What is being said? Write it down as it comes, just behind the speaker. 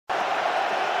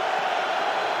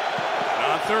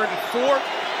3rd and 4.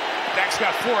 Dak's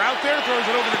got 4 out there, throws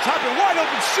it over the top, and wide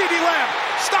open CeeDee Lamb.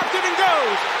 Stopped it and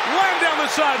goes. Lamb down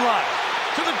the sideline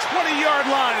to the 20-yard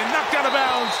line and knocked out of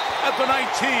bounds at the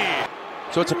 19.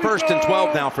 So it's a 1st and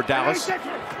 12 now for Dallas.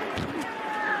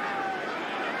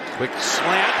 Quick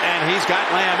slant, and he's got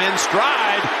Lamb in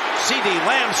stride. CeeDee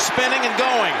Lamb spinning and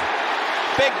going.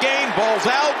 Big gain, ball's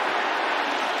out.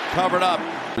 Covered up.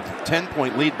 With a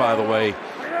 10-point lead, by the way,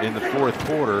 in the 4th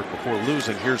quarter before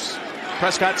losing. Here's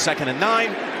Prescott, 2nd and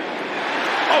 9.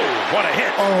 Oh, what a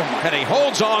hit. Oh, and he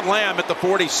holds on Lamb at the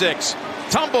 46.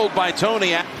 Tumbled by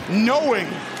Tony. Knowing,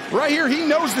 right here, he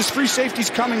knows this free safety's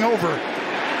coming over.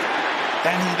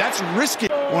 And that's risky.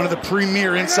 One of the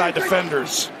premier inside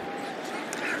defenders.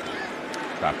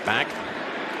 Got back.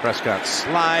 Prescott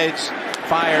slides,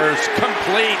 fires,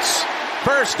 completes.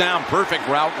 1st down, perfect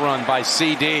route run by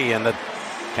CeeDee, and the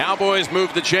Cowboys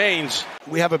move the chains.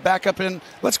 We have a backup in.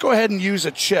 Let's go ahead and use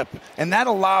a chip, and that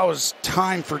allows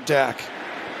time for Dak.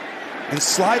 And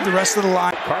slide the rest of the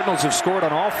line. Cardinals have scored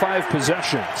on all 5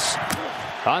 possessions.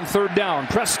 On 3rd down,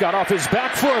 Prescott off his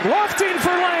back foot, lofting for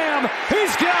Lamb.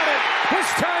 He's got it. This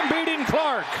time beating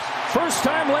Clark. First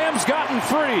time Lamb's gotten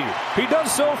free. He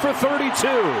does so for 32.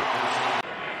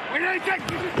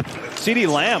 CeeDee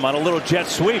Lamb on a little jet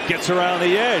sweep, gets around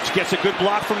the edge, gets a good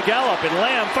block from Gallup, and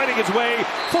Lamb fighting his way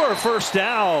for a 1st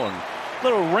down.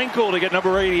 Little wrinkle to get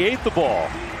number 88 the ball.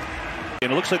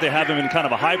 And it looks like they have him in kind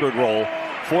of a hybrid role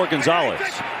for Gonzalez.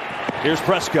 Here's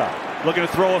Prescott looking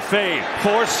to throw a fade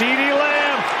for CeeDee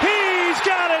Lamb. He's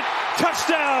got it.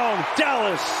 Touchdown,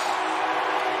 Dallas.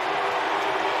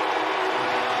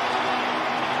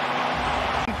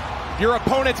 Your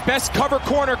opponent's best cover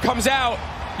corner comes out.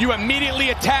 You immediately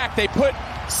attack. They put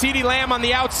CeeDee Lamb on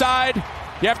the outside.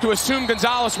 You have to assume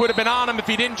Gonzalez would have been on him if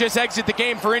he didn't just exit the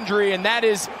game for injury, and that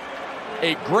is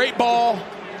a great ball.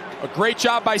 A great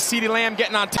job by CeeDee Lamb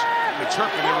getting on top. The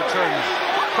Turpin in return.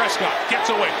 Prescott gets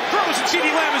away, throws, and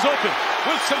CeeDee Lamb is open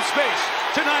with some space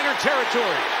to Niner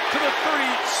territory to the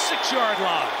 36-yard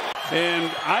line. And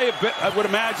I would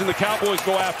imagine the Cowboys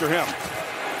go after him.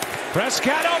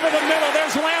 Prescott over the middle.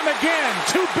 There's Lamb again.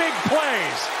 2 big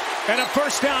plays. And a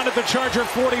 1st down at the Charger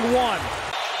 41.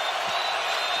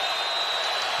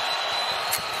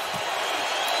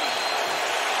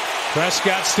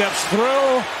 Prescott steps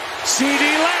through.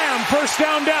 CeeDee Lamb, 1st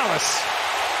down Dallas.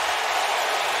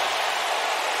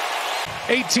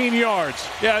 18 yards.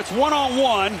 Yeah, it's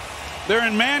one-on-one. They're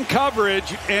in man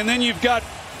coverage, and then you've got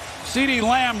CeeDee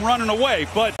Lamb running away.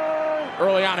 But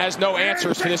early on has no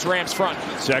answers to this Rams front.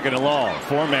 2nd and long,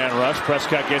 4-man rush.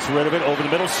 Prescott gets rid of it over the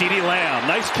middle. CeeDee Lamb,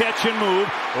 nice catch and move.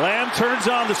 Lamb turns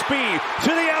on the speed to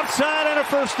the outside and a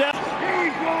 1st down.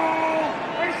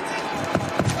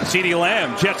 CeeDee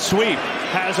Lamb, jet sweep,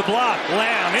 has a block.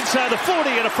 Lamb inside the 40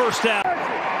 and a 1st down.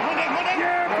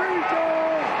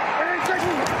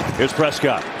 Here's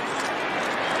Prescott.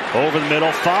 Over the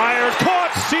middle, fired,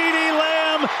 caught, CeeDee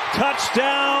Lamb,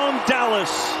 touchdown,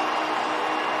 Dallas.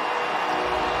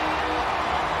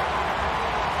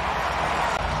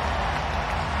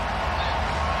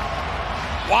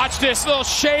 Watch this little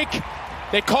shake.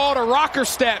 They call it a rocker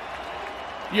step.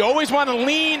 You always want to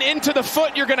lean into the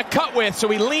foot you're going to cut with. So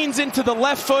he leans into the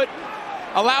left foot,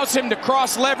 allows him to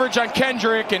cross leverage on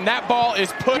Kendrick, and that ball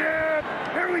is put.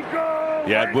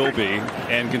 Yeah, it will be.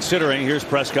 And considering, here's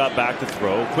Prescott back to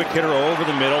throw. Quick hitter over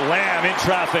the middle. Lamb in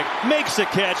traffic, makes the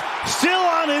catch, still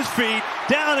on his feet,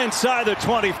 down inside the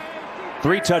 20.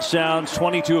 3 touchdowns,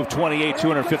 22 of 28,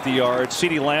 250 yards.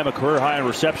 CeeDee Lamb, a career high in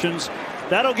receptions.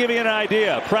 That'll give you an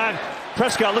idea.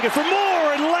 Prescott looking for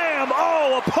more, and Lamb,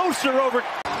 a poster over.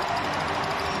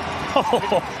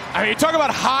 I mean, you talk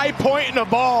about high point in a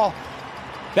ball.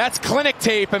 That's clinic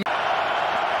tape.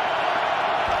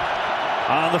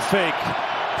 On the fake,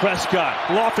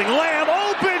 Prescott lofting, Lamb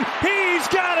open, he's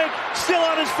got it, still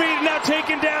on his feet, now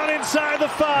taken down inside the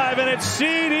 5, and it's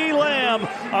CeeDee Lamb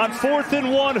on 4th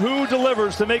and 1, who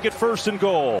delivers to make it 1st and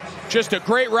goal. Just a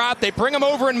great route. They bring him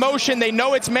over in motion. They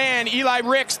know it's man. Eli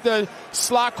Ricks, the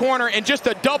slot corner, and just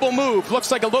a double move.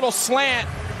 Looks like a little slant,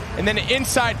 and then an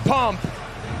inside pump.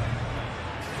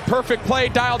 Perfect play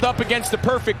dialed up against the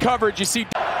perfect coverage. You see.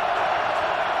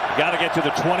 Got to get to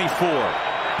the 24.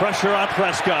 Pressure on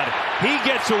Prescott. He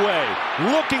gets away.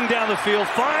 Looking down the field.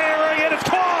 Firing, and it's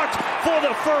caught for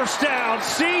the 1st down.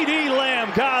 CeeDee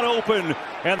Lamb got open.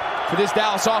 And for this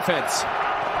Dallas offense.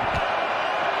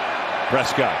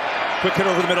 Prescott. Quick hit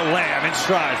over the middle. Lamb in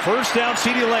stride. 1st down.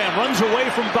 CeeDee Lamb runs away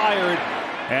from Byard.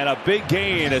 And a big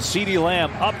gain as CeeDee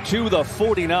Lamb up to the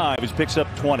 49. He picks up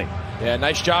 20. Yeah,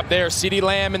 nice job there. CeeDee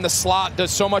Lamb in the slot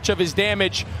does so much of his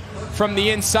damage from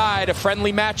the inside. A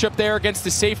friendly matchup there against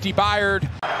the safety Byard.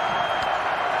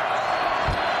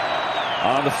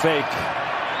 On the fake.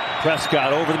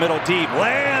 Prescott over the middle deep.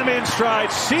 Lamb in stride.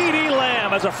 CeeDee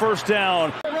Lamb has a first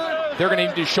down. They're going to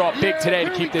need to show up big today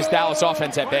to keep this Dallas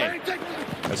offense at bay.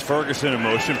 As Ferguson in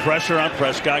motion. Pressure on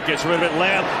Prescott. Gets rid of it.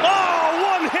 Lamb.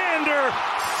 Oh, one-hander.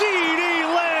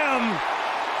 CeeDee Lamb.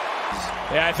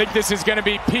 Yeah, I think this is going to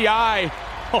be PI.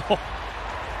 Oh.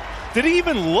 Did he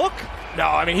even look? No,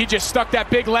 I mean, he just stuck that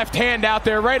big left hand out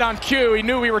there right on cue. He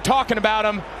knew we were talking about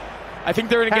him. I think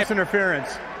they're going to get... Pass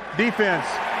interference. Defense,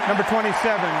 number 27.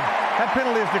 That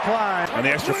penalty is declined. And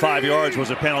the extra 5 yards was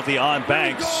a penalty on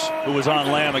Banks, who was on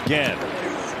Lamb again.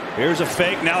 Here's a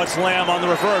fake. Now it's Lamb on the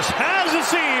reverse. Has a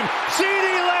seam.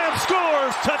 CeeDee Lamb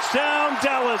scores. Touchdown,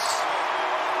 Dallas.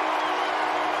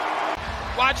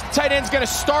 Watch, the tight end's going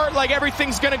to start like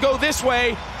everything's going to go this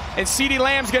way. And CeeDee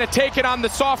Lamb's going to take it on the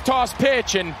soft toss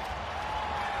pitch. And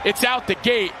it's out the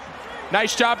gate.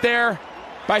 Nice job there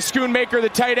by Schoonmaker, the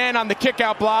tight end, on the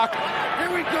kickout block.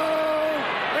 Here we go.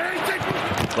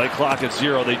 Play clock at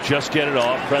 0. They just get it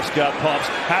off. Prescott pumps.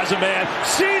 Has a man.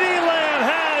 CeeDee Lamb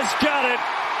has got it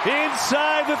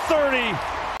inside the 30.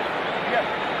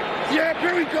 Yeah,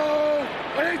 here we go.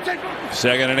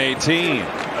 2nd and 18.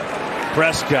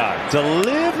 Prescott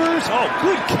delivers. Oh,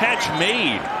 good catch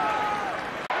made.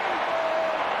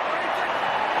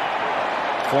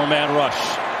 4-man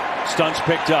rush. Stunts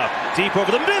picked up. Deep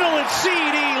over the middle, and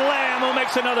CeeDee Lamb who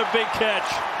makes another big catch.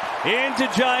 Into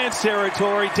Giants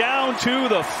territory, down to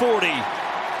the 40.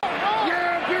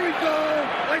 Yeah, here we go.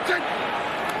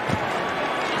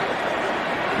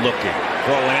 Looking,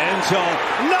 throwing end zone.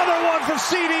 Another one for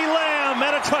CeeDee Lamb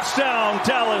and a touchdown,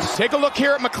 Dallas. Take a look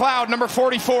here at McLeod, number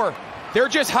 44. They're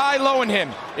just high-lowing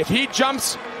him. If he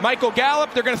jumps Michael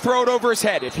Gallup, they're going to throw it over his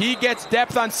head. If he gets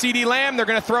depth on CeeDee Lamb, they're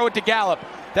going to throw it to Gallup.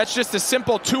 That's just a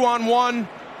simple 2-on-1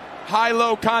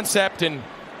 high-low concept. And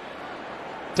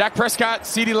Dak Prescott,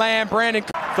 CeeDee Lamb, Brandon.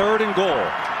 3rd and goal.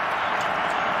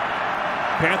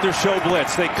 Panthers show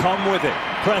blitz. They come with it.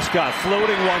 Prescott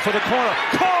floating one for the corner.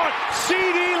 Caught!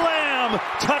 CeeDee Lamb!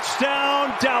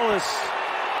 Touchdown, Dallas.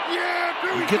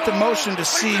 You get the motion to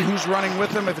see who's running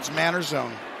with him, if it's man or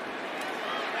zone.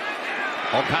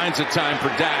 All kinds of time for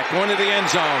Dak. Going to the end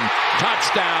zone.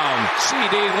 Touchdown.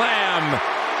 CeeDee Lamb.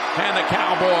 And the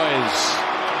Cowboys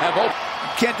have opened.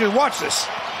 Can't do it. Watch this.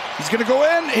 He's going to go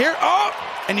in here. Oh!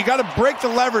 And you got to break the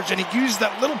leverage. And he used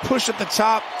that little push at the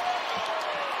top.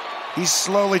 He's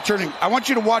slowly turning. I want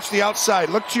you to watch the outside.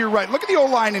 Look to your right. Look at the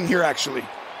O-line in here, actually.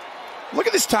 Look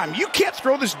at this time. You can't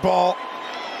throw this ball.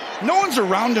 No one's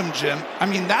around him, Jim. I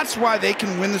mean, that's why they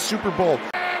can win the Super Bowl.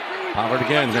 Pollard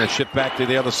again, going to shift back to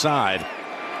the other side.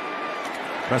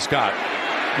 Prescott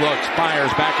looks,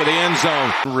 fires back of the end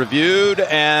zone. Reviewed,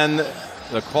 and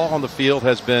the call on the field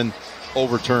has been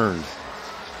overturned.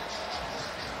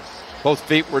 Both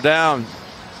feet were down.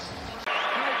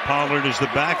 Pollard is the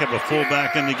backup, a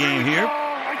fullback in the game here.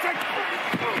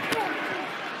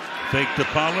 Fake to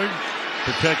Pollard,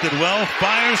 protected well,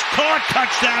 fires, caught,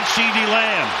 touchdown, CeeDee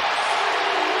Lamb.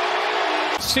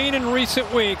 Seen in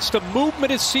recent weeks, the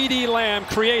movement of CeeDee Lamb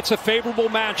creates a favorable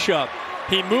matchup.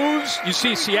 He moves, you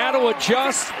see Seattle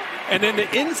adjust, and then the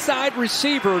inside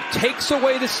receiver takes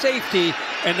away the safety,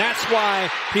 and that's why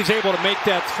he's able to make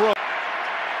that throw.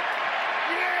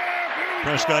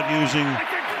 Prescott using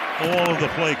all of the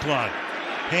play clock.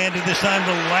 Handed this time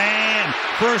to Lamb.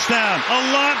 First down, a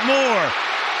lot more.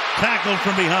 Tackled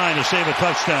from behind to save a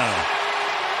touchdown.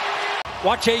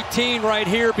 Watch 18 right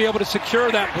here be able to secure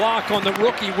that block on the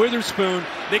rookie Witherspoon.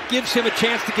 That gives him a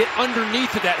chance to get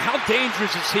underneath of that. How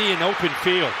dangerous is he in open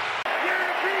field?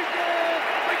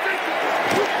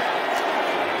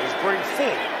 Bring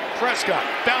full. Prescott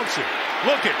bouncing,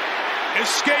 looking,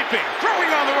 escaping, throwing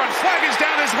on the run. Flag is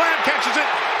down as Lamb catches it,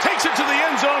 takes it to the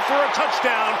end zone for a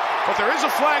touchdown. But there is a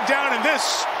flag down, and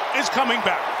this is coming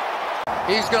back.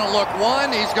 He's going to look one,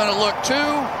 he's going to look two,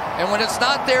 and when it's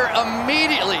not there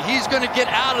immediately, he's going to get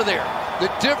out of there. The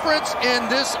difference in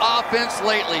this offense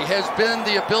lately has been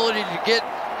the ability to get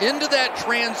into that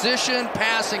transition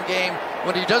passing game.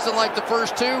 When he doesn't like the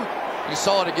first two, you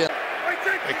saw it again.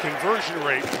 A conversion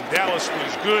rate from Dallas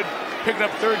was good, picking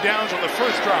up third downs on the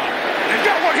first drive. And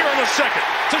got one here on the second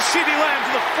to CeeDee Lamb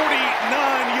to the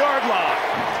 49-yard line.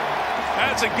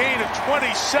 That's a gain of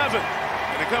 27.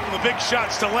 And a couple of big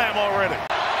shots to Lamb already.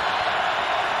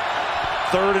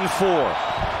 3rd and 4.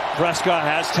 Prescott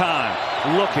has time.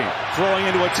 Looking, throwing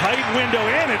into a tight window,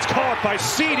 and it's caught by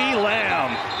CeeDee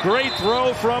Lamb. Great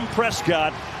throw from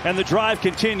Prescott, and the drive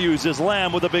continues as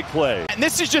Lamb with a big play. And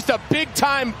this is just a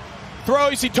big-time throw.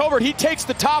 You see Tolbert, he takes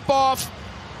the top off.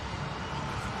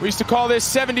 We used to call this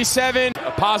 77,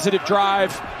 a positive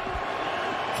drive.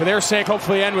 for their sake,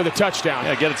 hopefully end with a touchdown.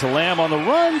 Yeah, get it to Lamb on the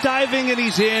run, diving, and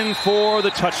he's in for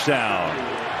the touchdown.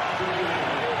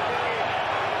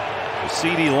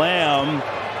 CeeDee Lamb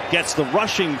gets the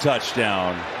rushing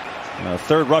touchdown.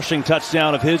 Third rushing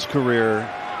touchdown of his career.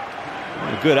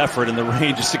 A good effort in the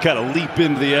rain just to kind of leap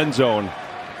into the end zone.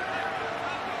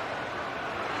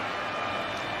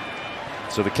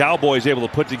 So the Cowboys able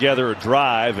to put together a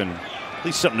drive and at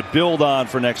least something to build on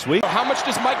for next week. How much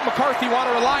does Mike McCarthy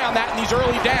want to rely on that in these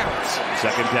early downs?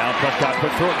 Second down, Prescott put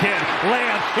through again.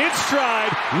 Lamb in stride,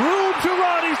 room to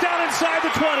run. He's down inside the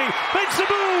 20, makes the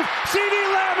move. CeeDee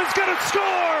Lamb is going to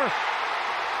score.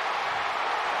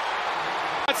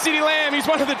 CeeDee Lamb, he's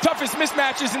one of the toughest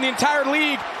mismatches in the entire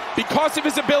league because of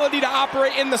his ability to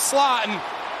operate in the slot, and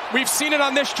we've seen it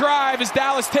on this drive as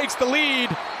Dallas takes the lead.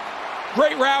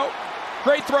 Great route,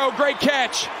 great throw, great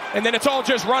catch, and then it's all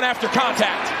just run after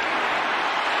contact.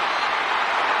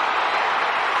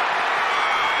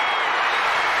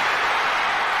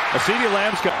 CeeDee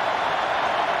Lamb's got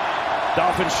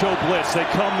Dolphins show blitz. They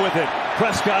come with it.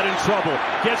 Prescott in trouble.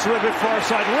 Gets rid of it far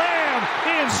side. Lamb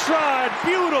in stride.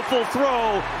 Beautiful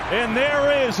throw. And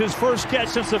there is his first catch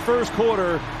since the first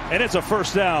quarter. And it's a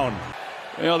first down.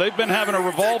 You know, they've been having a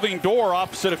revolving door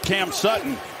opposite of Cam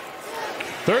Sutton.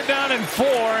 3rd down and 4,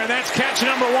 and that's catch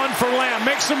number 1 for Lamb.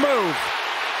 Makes a move.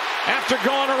 After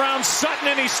going around Sutton,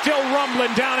 and he's still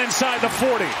rumbling down inside the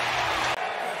 40.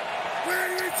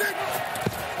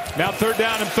 Now 3rd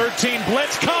down and 13.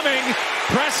 Blitz coming.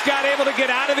 Prescott able to get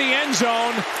out of the end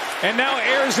zone. And now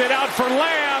airs it out for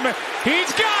Lamb.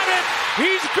 He's got it.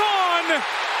 He's gone.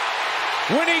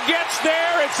 When he gets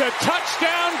there, it's a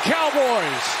touchdown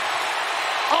Cowboys.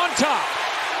 On top.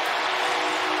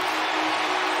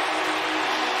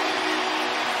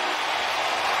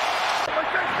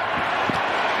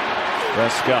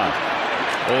 Prescott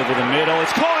over the middle.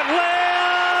 It's caught.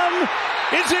 Lamb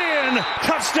is in.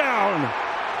 Touchdown.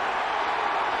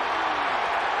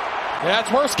 Yeah,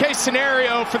 that's worst case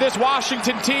scenario for this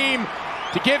Washington team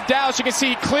to give Dallas. You can see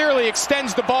he clearly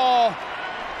extends the ball.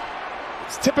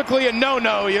 It's typically a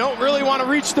no-no. You don't really want to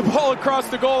reach the ball across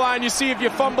the goal line. You see if you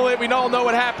fumble it, we all know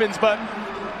what happens. But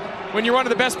when you're one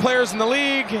of the best players in the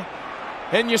league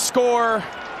and you score,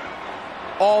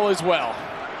 all is well.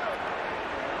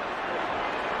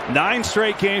 9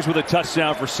 straight games with a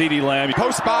touchdown for CeeDee Lamb.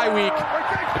 Post-bye week,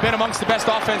 they've been amongst the best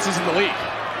offenses in the league.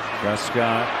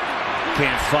 Prescott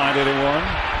can't find anyone.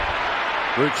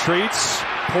 Retreats.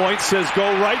 Point says go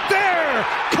right there.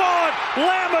 Caught.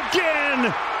 Lamb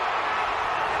again.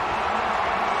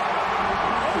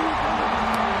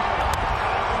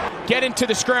 Get into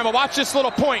the scramble. Watch this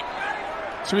little point.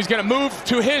 So he's going to move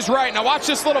to his right. Now watch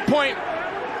this little point.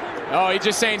 Oh, he's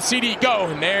just saying, CeeDee, go.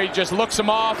 And there he just looks him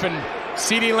off, and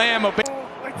CeeDee Lamb obeys.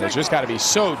 It's just got to be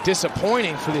so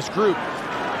disappointing for this group.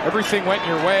 Everything went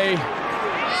your way.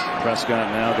 Prescott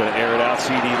now going to air it out.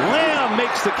 CeeDee Lamb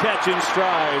makes the catch in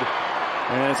stride.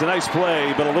 And it's a nice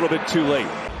play, but a little bit too late.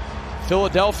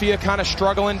 Philadelphia kind of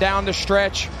struggling down the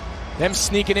stretch. Them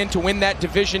sneaking in to win that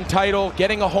division title,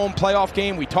 getting a home playoff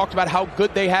game. We talked about how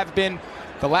good they have been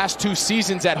the last 2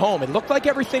 seasons at home. It looked like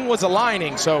everything was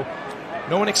aligning, so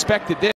no one expected this.